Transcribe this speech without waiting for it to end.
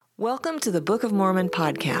Welcome to the Book of Mormon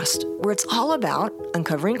podcast, where it's all about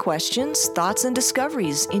uncovering questions, thoughts, and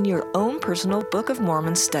discoveries in your own personal Book of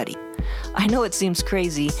Mormon study. I know it seems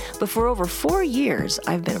crazy, but for over 4 years,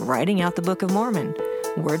 I've been writing out the Book of Mormon,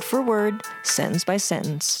 word for word, sentence by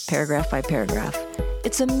sentence, paragraph by paragraph.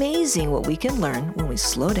 It's amazing what we can learn when we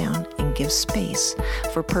slow down and give space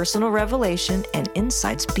for personal revelation and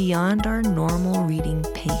insights beyond our normal reading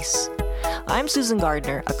pace. I'm Susan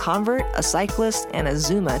Gardner, a convert, a cyclist, and a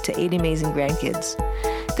Zuma to 8 amazing grandkids.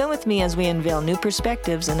 Come with me as we unveil new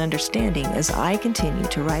perspectives and understanding as I continue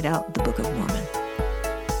to write out the Book of Mormon.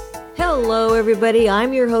 Hello, everybody.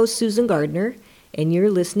 I'm your host, Susan Gardner, and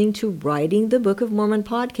you're listening to Writing the Book of Mormon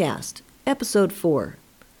podcast, episode 4.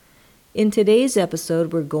 In today's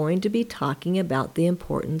episode, we're going to be talking about the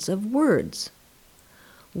importance of words.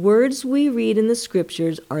 Words we read in the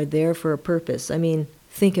scriptures are there for a purpose.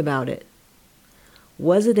 Think about it.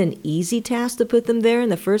 Was it an easy task to put them there in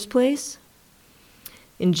the first place?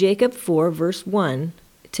 In Jacob 4, verse 1,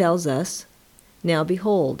 it tells us, "Now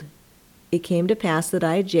behold, it came to pass that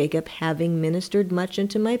I, Jacob, having ministered much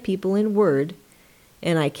unto my people in word,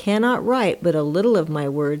 and I cannot write but a little of my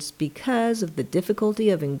words because of the difficulty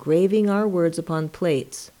of engraving our words upon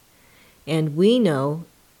plates. And we know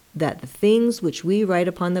that the things which we write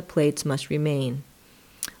upon the plates must remain."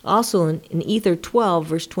 Also in Ether 12,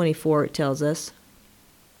 verse 24, it tells us,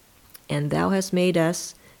 "And thou hast made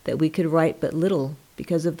us that we could write but little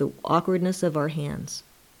because of the awkwardness of our hands."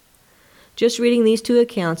 Just reading these two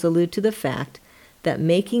accounts allude to the fact that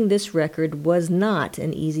making this record was not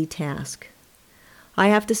an easy task. I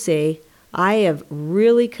have to say, I have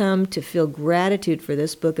really come to feel gratitude for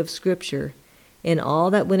this book of Scripture and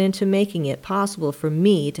all that went into making it possible for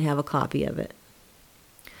me to have a copy of it.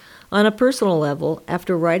 On a personal level,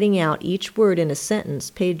 after writing out each word in a sentence,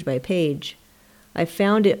 page by page, I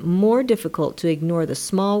found it more difficult to ignore the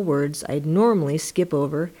small words I'd normally skip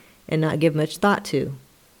over and not give much thought to.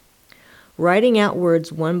 Writing out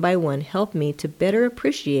words one by one helped me to better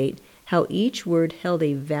appreciate how each word held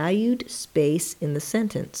a valued space in the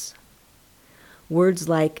sentence. Words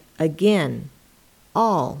like again,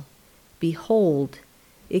 all, behold,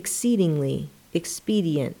 exceedingly,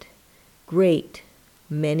 expedient, great,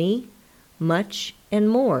 many, much, and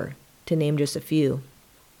more, to name just a few.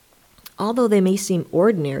 Although they may seem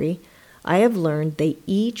ordinary, I have learned they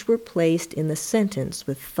each were placed in the sentence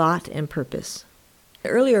with thought and purpose. In the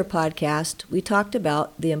earlier podcast, we talked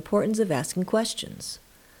about the importance of asking questions.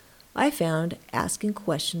 I found asking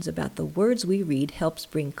questions about the words we read helps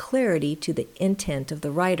bring clarity to the intent of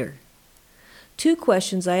the writer. 2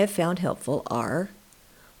 questions I have found helpful are,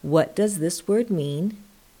 what does this word mean?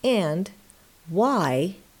 And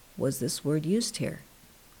why was this word used here?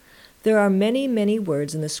 There are many, many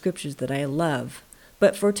words in the scriptures that I love,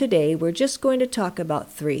 but for today we're just going to talk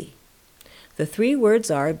about 3. The 3 words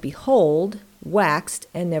are behold, waxed,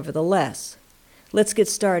 and nevertheless. Let's get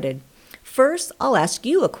started. First, I'll ask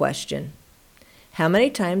you a question. How many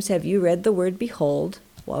times have you read the word behold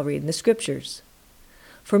while reading the scriptures?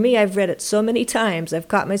 For me, I've read it so many times I've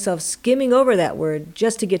caught myself skimming over that word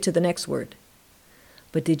just to get to the next word.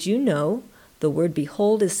 But did you know the word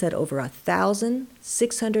behold is said over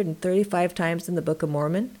 1,635 times in the Book of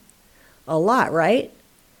Mormon? A lot, right?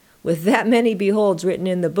 With that many beholds written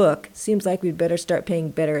in the book, seems like we'd better start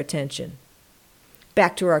paying better attention.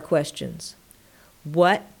 Back to our questions.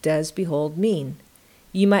 What does behold mean?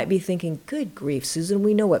 You might be thinking, good grief, Susan,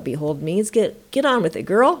 we know what behold means. Get on with it,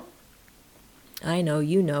 girl. I know,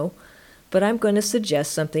 you know, but I'm going to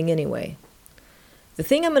suggest something anyway. The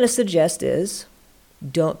thing I'm going to suggest is,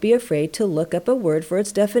 don't be afraid to look up a word for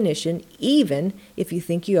its definition, even if you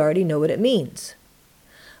think you already know what it means.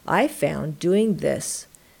 I found doing this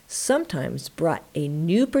sometimes brought a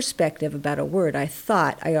new perspective about a word I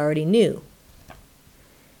thought I already knew.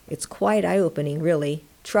 It's quite eye-opening, really.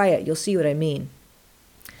 Try it, you'll see what I mean.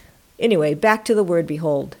 Anyway, back to the word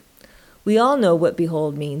behold. We all know what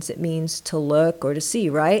behold means. It means to look or to see,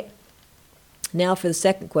 right? Now for the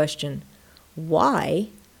second question. Why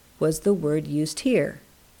was the word used here?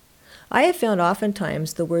 I have found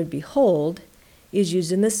oftentimes the word behold is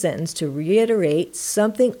used in the sentence to reiterate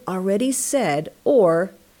something already said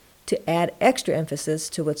or to add extra emphasis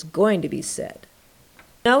to what's going to be said.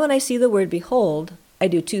 Now when I see the word behold, I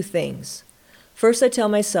do 2 things. First, I tell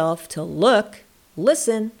myself to look,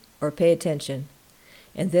 listen, or pay attention.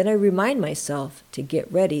 And then I remind myself to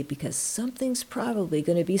get ready because something's probably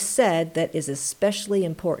going to be said that is especially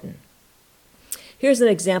important. Here's an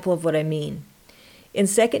example of what I mean. In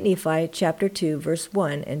 2 Nephi chapter 2, verse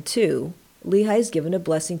 1 and 2, Lehi is given a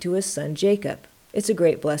blessing to his son Jacob. It's a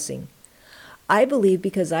great blessing. I believe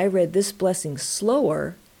because I read this blessing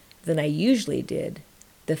slower than I usually did,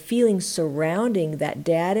 the feelings surrounding that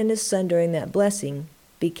dad and his son during that blessing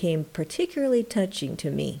became particularly touching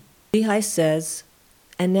to me. Lehi says,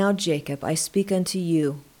 "And now, Jacob, I speak unto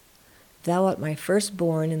you. Thou art my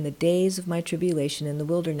firstborn in the days of my tribulation in the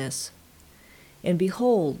wilderness. And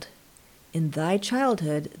behold, in thy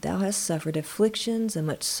childhood thou hast suffered afflictions and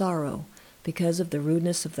much sorrow because of the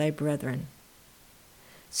rudeness of thy brethren."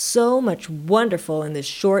 So much wonderful in this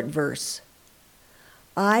short verse.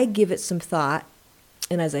 I give it some thought,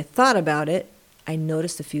 and as I thought about it, I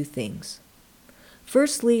noticed a few things.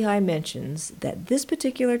 First, Lehi mentions that this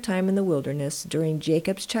particular time in the wilderness during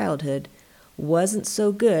Jacob's childhood wasn't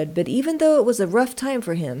so good, but even though it was a rough time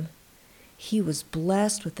for him, he was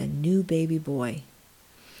blessed with a new baby boy.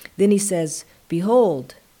 Then he says,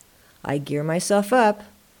 "Behold, I gear myself up.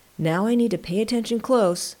 Now I need to pay attention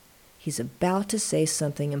close." He's about to say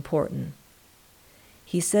something important.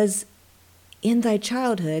 He says, "In thy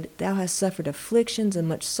childhood thou hast suffered afflictions and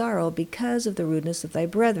much sorrow because of the rudeness of thy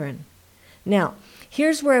brethren." Now,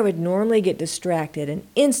 here's where I would normally get distracted and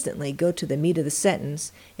instantly go to the meat of the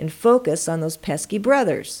sentence and focus on those pesky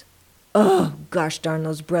brothers. Oh, gosh darn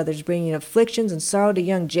those brothers bringing afflictions and sorrow to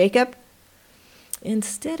young Jacob.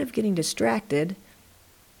 Instead of getting distracted,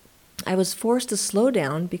 I was forced to slow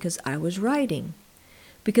down because I was writing.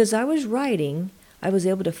 Because I was writing, I was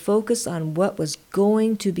able to focus on what was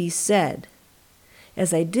going to be said.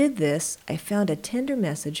 As I did this, I found a tender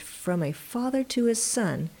message from a father to his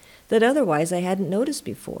son that otherwise I hadn't noticed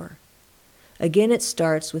before. Again, it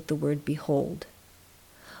starts with the word behold.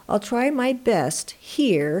 I'll try my best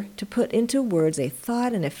here to put into words a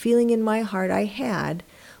thought and a feeling in my heart I had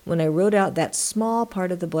when I wrote out that small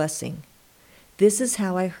part of the blessing. This is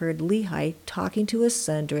how I heard Lehi talking to his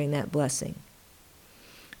son during that blessing.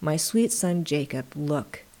 "My sweet son Jacob,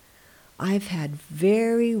 look, I've had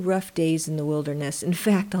very rough days in the wilderness. In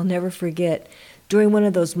fact, I'll never forget, during one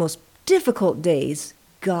of those most difficult days,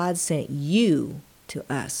 God sent you to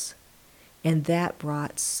us, and that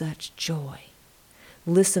brought such joy.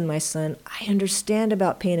 Listen, my son, I understand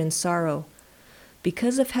about pain and sorrow.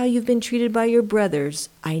 Because of how you've been treated by your brothers,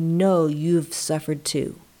 I know you've suffered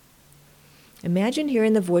too." Imagine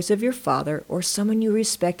hearing the voice of your father or someone you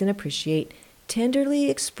respect and appreciate tenderly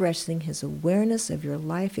expressing his awareness of your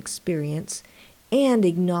life experience and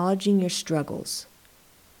acknowledging your struggles.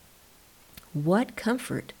 What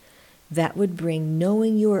comfort that would bring,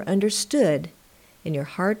 knowing you are understood and your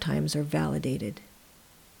hard times are validated.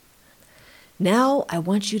 Now I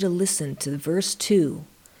want you to listen to verse 2,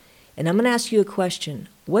 and I'm going to ask you a question.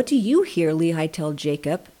 What do you hear Lehi tell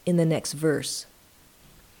Jacob in the next verse?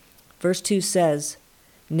 Verse 2 says,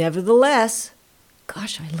 "Nevertheless,"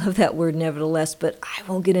 gosh, I love that word nevertheless, but I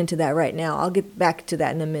won't get into that right now. I'll get back to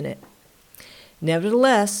that in a minute.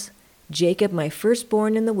 "Nevertheless, Jacob, my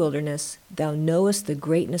firstborn in the wilderness, thou knowest the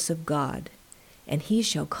greatness of God, and he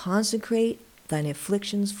shall consecrate thine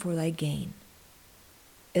afflictions for thy gain."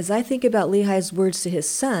 As I think about Lehi's words to his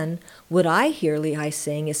son, what I hear Lehi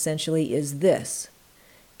saying essentially is this: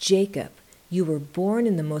 Jacob, you were born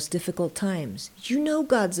in the most difficult times. You know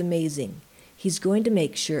God's amazing. He's going to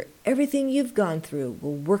make sure everything you've gone through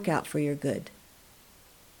will work out for your good.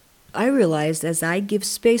 I realized as I give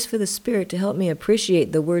space for the Spirit to help me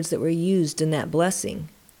appreciate the words that were used in that blessing,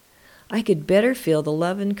 I could better feel the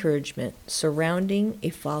love and encouragement surrounding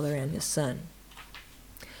a father and his son.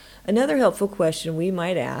 Another helpful question we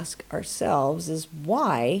might ask ourselves is,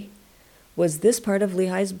 why was this part of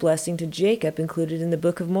Lehi's blessing to Jacob included in the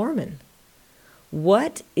Book of Mormon?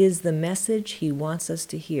 What is the message he wants us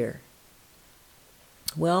to hear?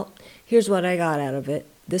 Well, here's what I got out of it.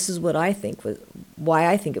 This is what I think why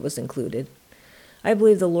I think it was included. I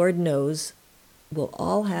believe the Lord knows we'll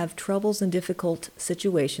all have troubles and difficult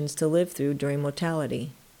situations to live through during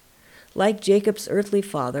mortality. Like Jacob's earthly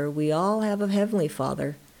father, we all have a heavenly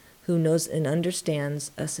Father who knows and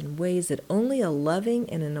understands us in ways that only a loving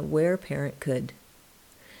and an aware parent could.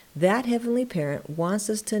 That heavenly parent wants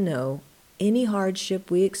us to know any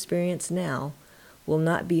hardship we experience now will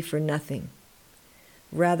not be for nothing.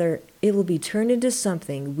 Rather, it will be turned into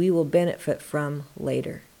something we will benefit from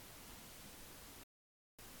later.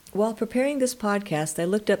 While preparing this podcast, I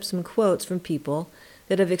looked up some quotes from people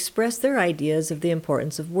that have expressed their ideas of the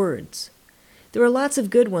importance of words. There were lots of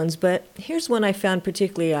good ones, but here's one I found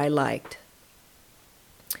particularly I liked.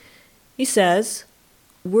 He says,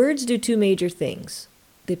 "Words do two major things.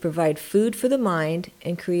 They provide food for the mind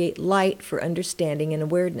and create light for understanding and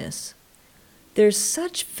awareness." There's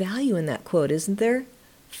such value in that quote, isn't there?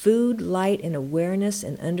 Food, light, and awareness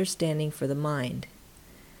and understanding for the mind.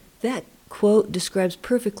 That quote describes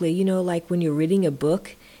perfectly, like when you're reading a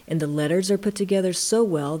book And the letters are put together so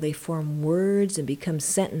well, they form words and become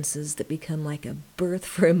sentences that become like a birth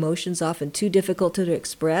for emotions often too difficult to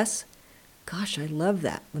express. Gosh, I love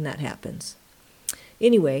that when that happens.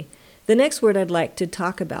 Anyway, the next word I'd like to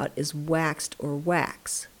talk about is waxed or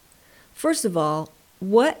wax. First of all,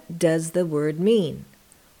 what does the word mean?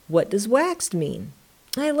 What does waxed mean?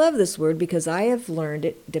 I love this word because I have learned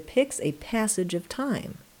it depicts a passage of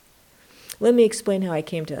time. Let me explain how I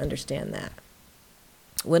came to understand that.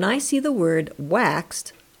 When I see the word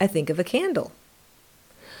waxed, I think of a candle.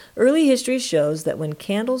 Early history shows that when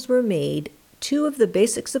candles were made, two of the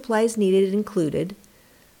basic supplies needed included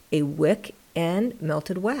a wick and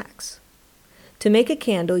melted wax. To make a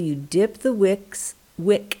candle, you dip the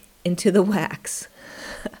wick into the wax,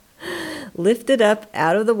 lift it up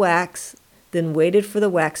out of the wax, then waited for the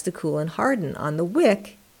wax to cool and harden on the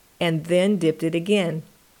wick, and then dipped it again.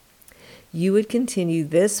 You would continue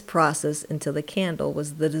this process until the candle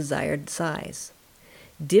was the desired size.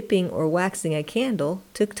 Dipping or waxing a candle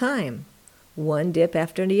took time, one dip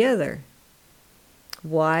after the other.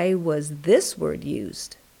 Why was this word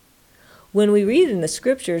used? When we read in the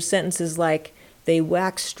scriptures sentences like, "They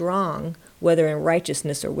wax strong, whether in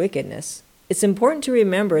righteousness or wickedness," it's important to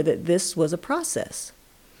remember that this was a process.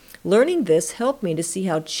 Learning this helped me to see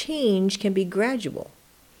how change can be gradual.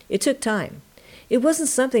 It took time. It wasn't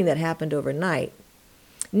something that happened overnight.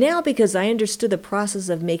 Now, because I understood the process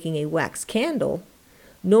of making a wax candle,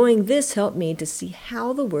 knowing this helped me to see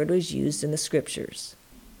how the word was used in the scriptures.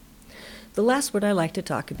 The last word I like to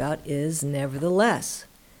talk about is nevertheless.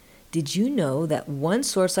 Did you know that one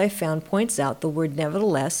source I found points out the word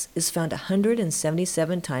nevertheless is found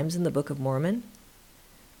 177 times in the Book of Mormon?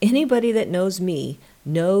 Anybody that knows me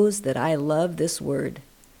knows that I love this word.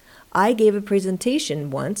 I gave a presentation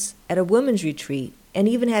once at a women's retreat and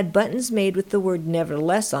even had buttons made with the word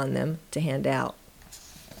nevertheless on them to hand out.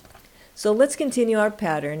 So let's continue our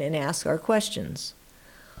pattern and ask our questions.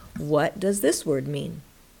 What does this word mean?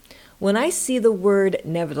 When I see the word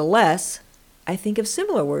nevertheless, I think of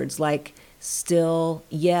similar words like still,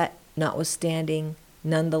 yet, notwithstanding,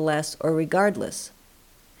 nonetheless, or regardless.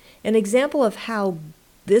 An example of how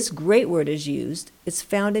this great word is used is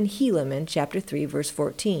found in Helaman chapter 3, verse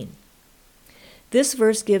 14. This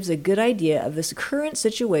verse gives a good idea of this current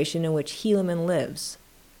situation in which Helaman lives.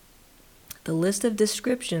 The list of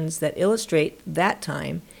descriptions that illustrate that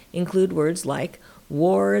time include words like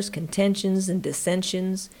wars, contentions, and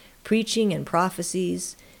dissensions, preaching and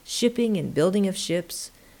prophecies, shipping and building of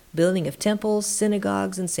ships, building of temples,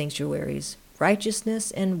 synagogues, and sanctuaries,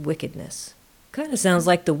 righteousness and wickedness. Kind of sounds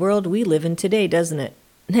like the world we live in today, doesn't it?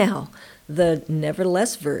 Now, the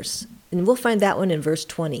nevertheless verse, and we'll find that one in verse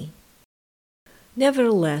 20.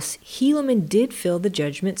 Nevertheless, Helaman did fill the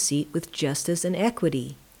judgment seat with justice and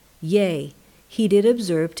equity. Yea, he did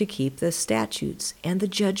observe to keep the statutes and the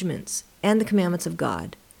judgments and the commandments of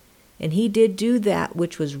God. And he did do that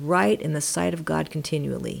which was right in the sight of God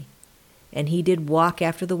continually. And he did walk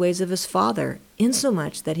after the ways of his father,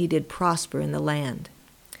 insomuch that he did prosper in the land.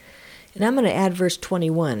 And I'm going to add verse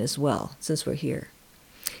 21 as well, since we're here.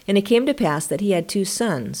 And it came to pass that he had 2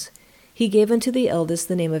 sons. He gave unto the eldest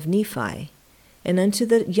the name of Nephi, and unto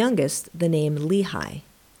the youngest the name Lehi.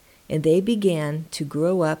 And they began to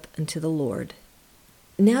grow up unto the Lord.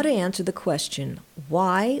 Now to answer the question,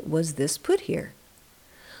 why was this put here?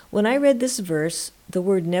 When I read this verse, the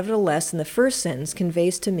word nevertheless in the first sentence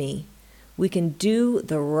conveys to me, we can do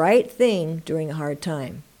the right thing during a hard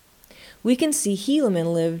time. We can see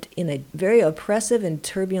Helaman lived in a very oppressive and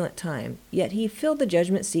turbulent time, yet he filled the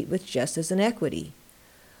judgment seat with justice and equity.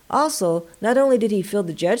 Also, not only did he fill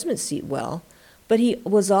the judgment seat well, but he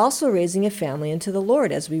was also raising a family unto the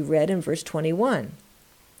Lord, as we read in verse 21.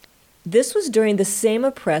 This was during the same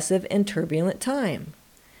oppressive and turbulent time.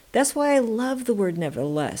 That's why I love the word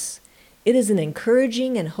nevertheless. It is an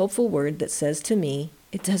encouraging and hopeful word that says to me,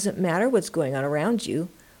 it doesn't matter what's going on around you.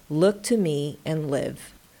 Look to me and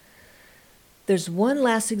live. There's one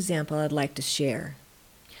last example I'd like to share.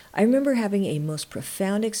 I remember having a most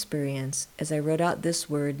profound experience as I wrote out this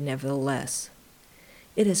word nevertheless.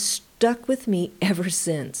 It has stuck with me ever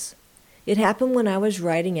since. It happened when I was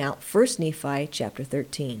writing out 1 Nephi chapter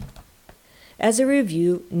 13. As a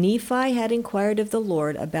review, Nephi had inquired of the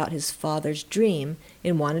Lord about his father's dream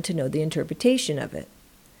and wanted to know the interpretation of it.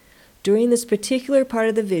 During this particular part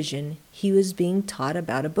of the vision, he was being taught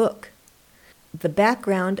about a book. The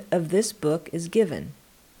background of this book is given.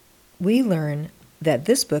 We learn that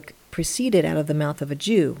this book proceeded out of the mouth of a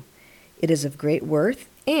Jew. It is of great worth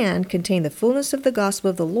and contained the fullness of the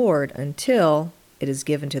gospel of the Lord until it is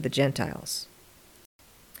given to the Gentiles.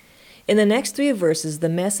 In the next 3 verses, the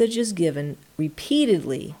message is given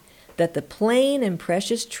repeatedly that the plain and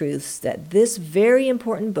precious truths that this very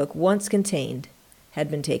important book once contained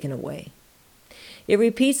had been taken away. It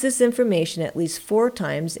repeats this information at least 4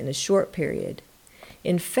 times in a short period.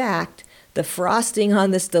 In fact, the frosting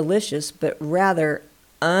on this delicious but rather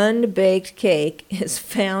unbaked cake is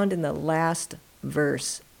found in the last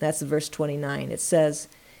verse. That's verse 29. It says,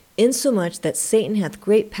 "Insomuch that Satan hath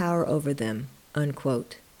great power over them,"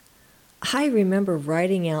 unquote. I remember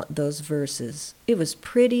writing out those verses. It was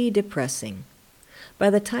pretty depressing.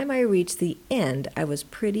 By the time I reached the end, I was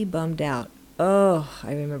pretty bummed out. Oh,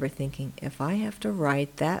 I remember thinking, if I have to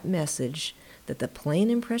write that message that the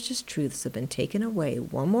plain and precious truths have been taken away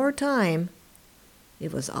one more time,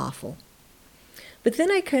 it was awful. But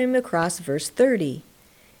then I came across verse 30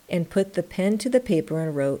 and put the pen to the paper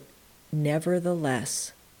and wrote,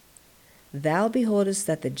 "Nevertheless, thou beholdest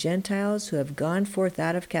that the Gentiles who have gone forth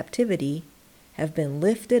out of captivity have been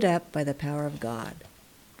lifted up by the power of God."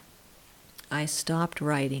 I stopped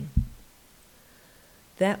writing.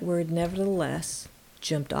 That word, nevertheless,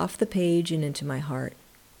 jumped off the page and into my heart.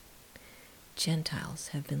 Gentiles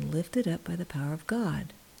have been lifted up by the power of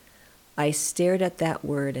God. I stared at that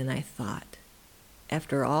word and I thought,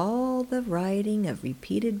 after all the writing of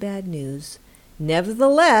repeated bad news,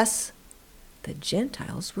 nevertheless, the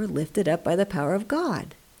Gentiles were lifted up by the power of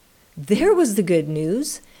God. There was the good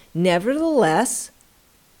news. Nevertheless,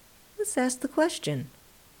 let's ask the question,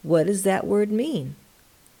 what does that word mean?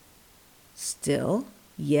 Still,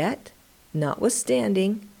 yet,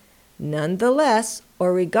 notwithstanding, nonetheless,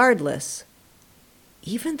 or regardless.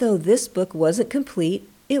 Even though this book wasn't complete,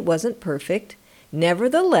 it wasn't perfect,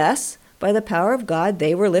 nevertheless, by the power of God,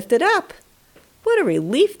 they were lifted up. What a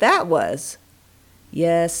relief that was.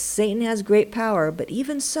 Yes, Satan has great power, but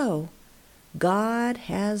even so, God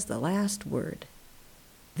has the last word.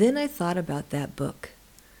 Then I thought about that book.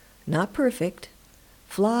 Not perfect,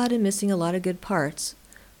 flawed and missing a lot of good parts,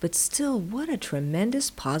 but still, what a tremendous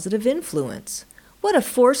positive influence. What a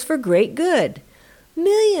force for great good.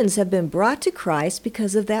 Millions have been brought to Christ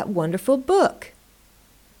because of that wonderful book.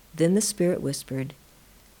 Then the Spirit whispered,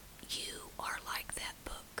 "You are like that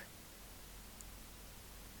book."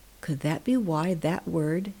 Could that be why that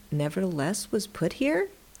word, nevertheless, was put here?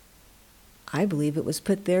 I believe it was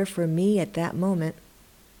put there for me at that moment.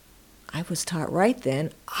 I was taught right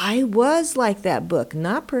then I was like that book,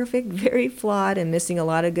 not perfect, very flawed, and missing a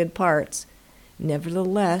lot of good parts.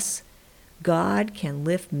 Nevertheless, God can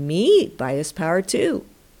lift me by His power too.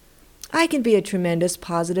 I can be a tremendous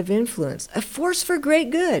positive influence, a force for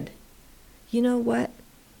great good. You know what?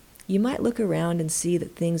 You might look around and see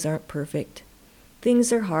that things aren't perfect.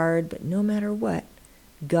 Things are hard, but no matter what,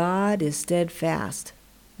 God is steadfast.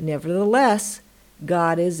 Nevertheless,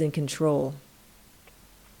 God is in control.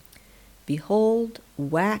 Behold,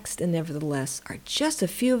 waxed, and nevertheless are just a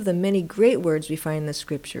few of the many great words we find in the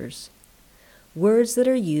Scriptures. Words that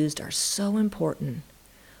are used are so important.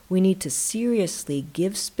 We need to seriously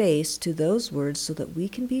give space to those words so that we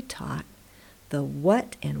can be taught the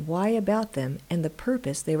what and why about them and the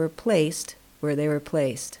purpose they were placed where they were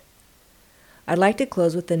placed. I'd like to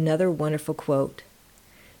close with another wonderful quote.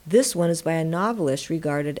 This one is by a novelist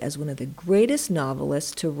regarded as one of the greatest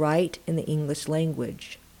novelists to write in the English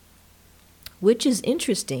language, which is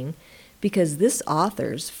interesting because this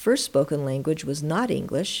author's first spoken language was not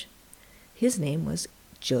English. His name was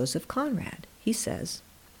Joseph Conrad. He says,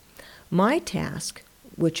 "My task,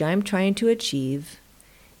 which I'm trying to achieve,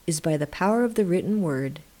 is by the power of the written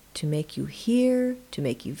word to make you hear, to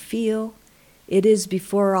make you feel. It is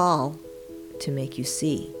before all to make you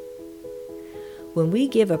see." When we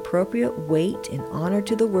give appropriate weight and honor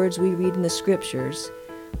to the words we read in the Scriptures,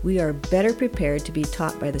 we are better prepared to be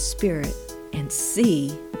taught by the Spirit and see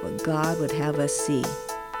what God would have us see.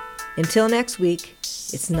 Until next week,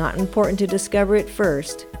 it's not important to discover it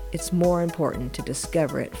first. It's more important to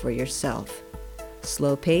discover it for yourself.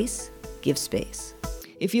 Slow pace, give space.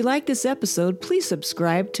 If you like this episode, please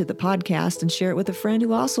subscribe to the podcast and share it with a friend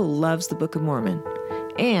who also loves the Book of Mormon.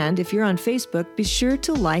 And if you're on Facebook, be sure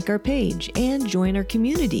to like our page and join our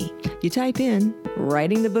community. You type in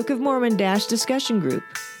Writing the Book of Mormon discussion group.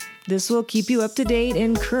 This will keep you up to date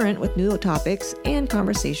and current with new topics and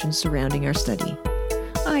conversations surrounding our study.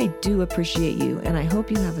 I do appreciate you, and I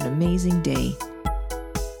hope you have an amazing day.